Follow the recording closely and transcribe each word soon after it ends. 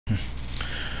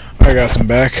I got some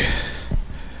back,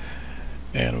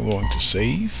 and I'm going to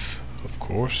save, of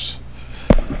course.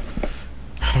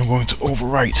 I'm going to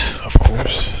overwrite, of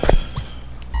course.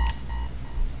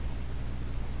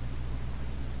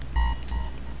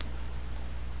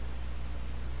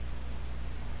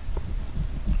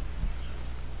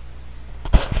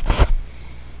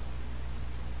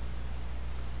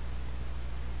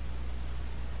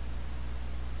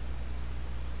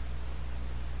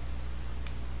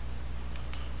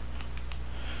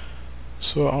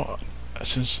 So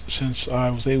since I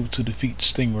was able to defeat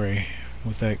Stingray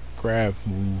with that grab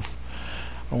move,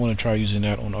 I want to try using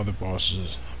that on other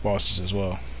bosses as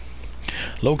well.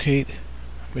 Locate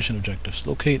mission objectives.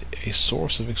 Locate a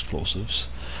source of explosives.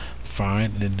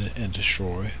 Find and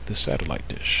destroy the satellite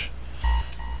dish.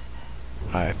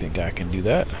 I think I can do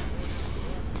that.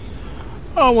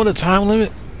 Oh, I want a time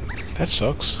limit. That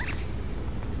sucks.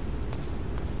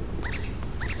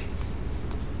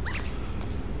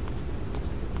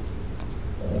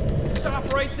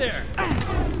 Right there.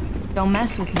 Don't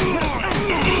mess with me.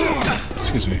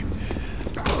 Excuse me.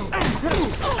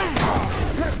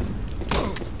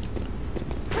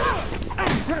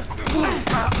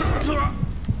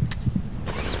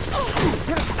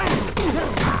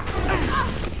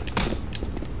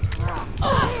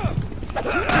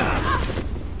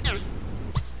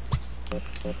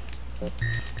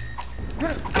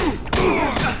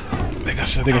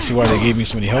 I think I see why they gave me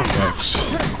so many health packs.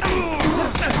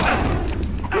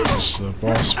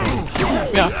 Boss mode.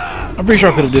 Yeah, I'm pretty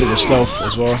sure I could have did it with stealth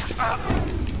as well.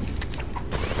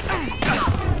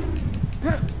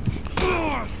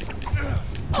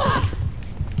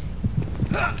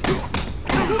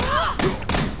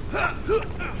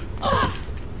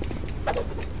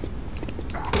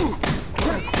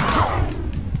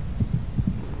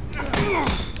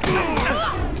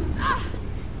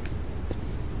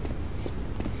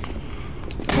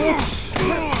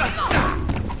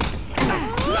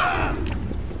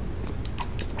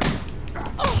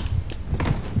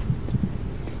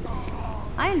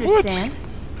 I understand.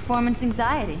 Performance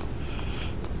anxiety.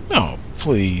 No,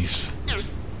 please.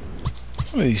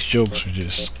 Some of these jokes are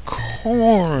just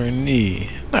corny.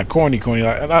 Not corny,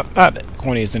 like, not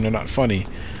corny as in they're not funny.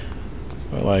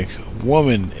 But like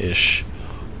womanish.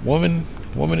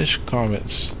 Womanish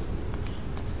comments.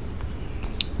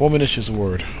 Womanish is a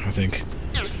word, I think.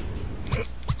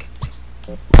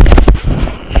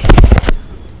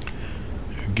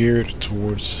 Geared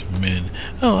towards men.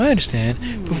 Oh, I understand.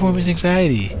 Performance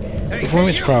anxiety.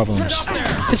 Performance problems.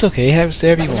 It's okay, it happens to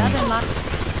everyone.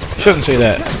 Shouldn't say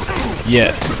that.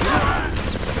 Yet.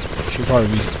 Should probably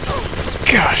be.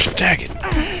 Gosh, dang it.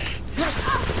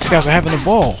 These guys are having a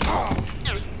ball.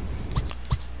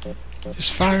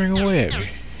 Just firing away at me.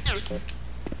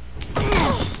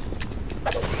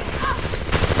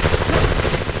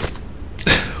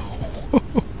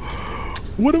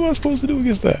 What am I supposed to do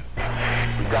against that?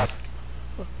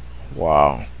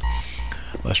 Wow.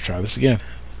 Let's try this again.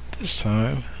 This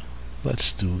time,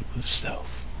 let's do it with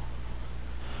stealth.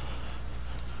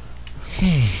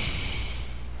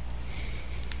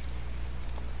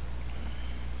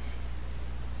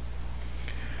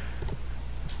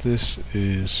 This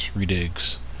is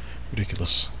ridiculous.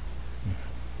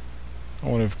 I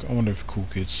wonder if cool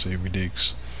kids say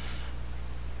ridigs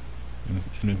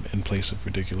in place of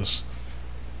ridiculous.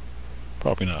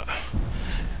 Probably not.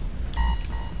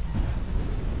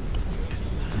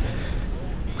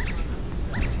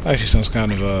 Actually sounds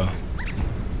kind of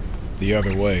the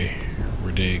other way.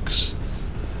 Ridigs.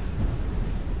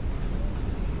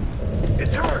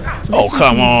 Oh,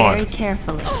 come on. Very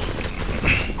carefully.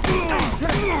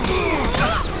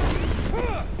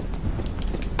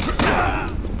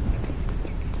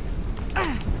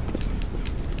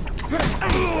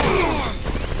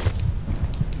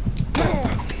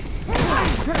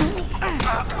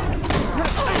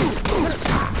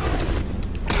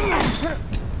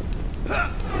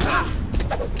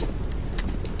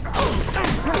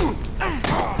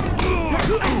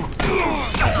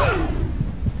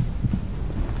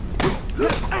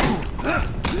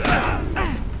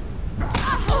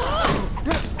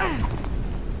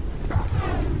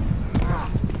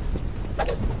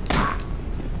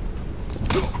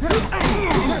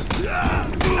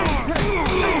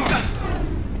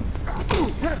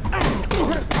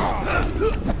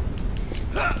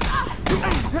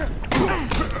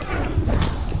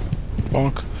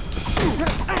 Bonk.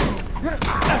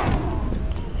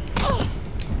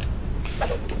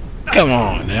 Come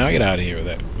on now, get out of here with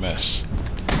that mess.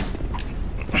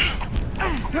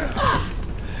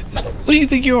 What do you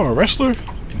think you are, a wrestler?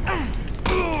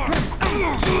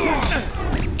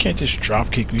 You can't just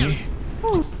drop kick me.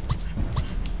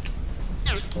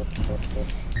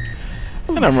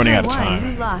 And I'm running out of Why?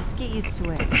 time. You lost. Get used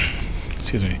to it.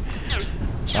 Excuse me.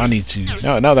 So I need to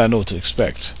now that I know what to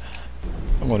expect,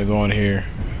 I'm gonna go on here.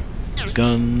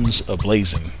 Guns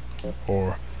ablazing.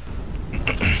 Or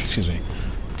excuse me.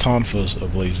 Tonfas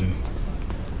ablazing.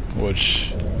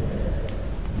 Which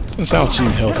doesn't sound too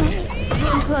healthy.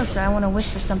 Come closer. I want to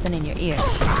whisper something in your ear.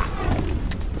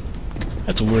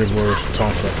 That's a weird word,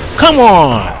 Tonfa. Come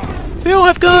on! They all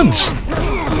have guns!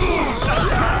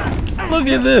 Look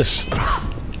at this!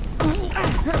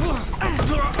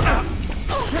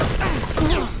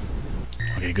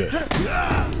 Okay, good.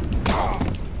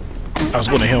 I was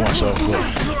going to heal myself, but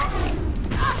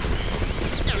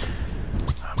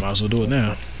I might as well do it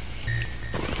now.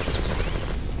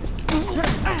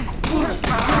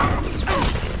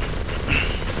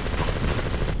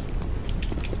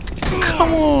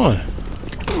 Come on!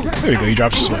 There we go, he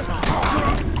drops his weapon.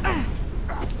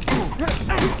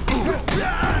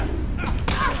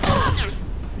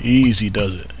 Easy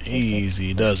does it.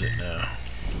 Easy does it now.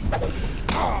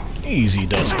 Easy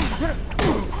does it.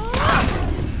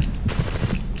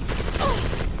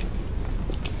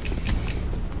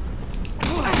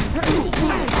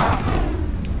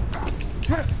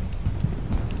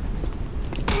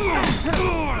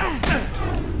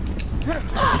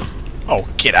 Oh,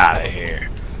 get out of here.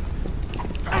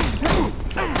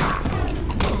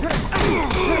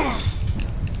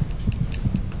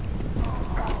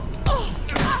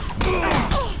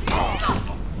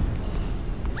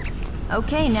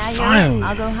 Okay, now you're Finally. up.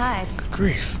 I'll go hide. Good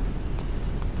grief.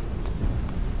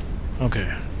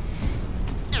 Okay.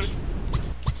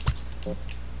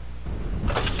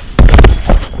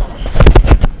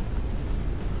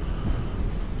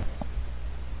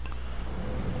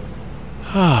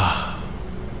 Ah.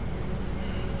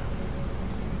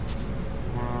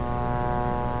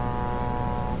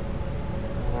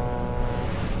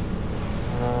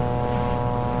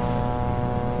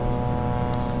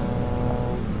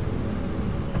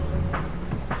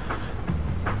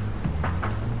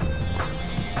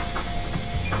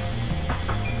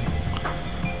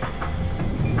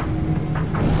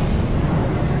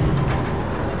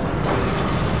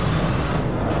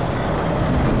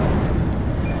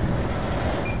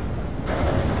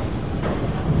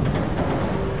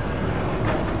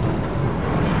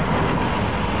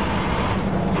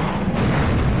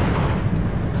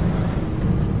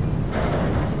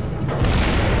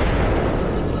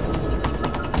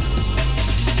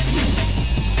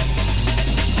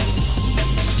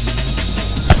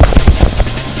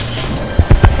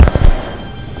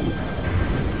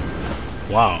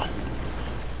 Wow.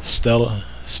 Stella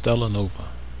Nova.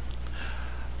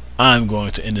 I'm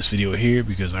going to end this video here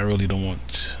because I really don't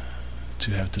want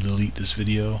to have to delete this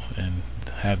video and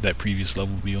have that previous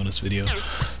level be on this video.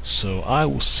 So I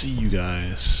will see you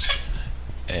guys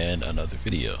in another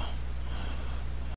video.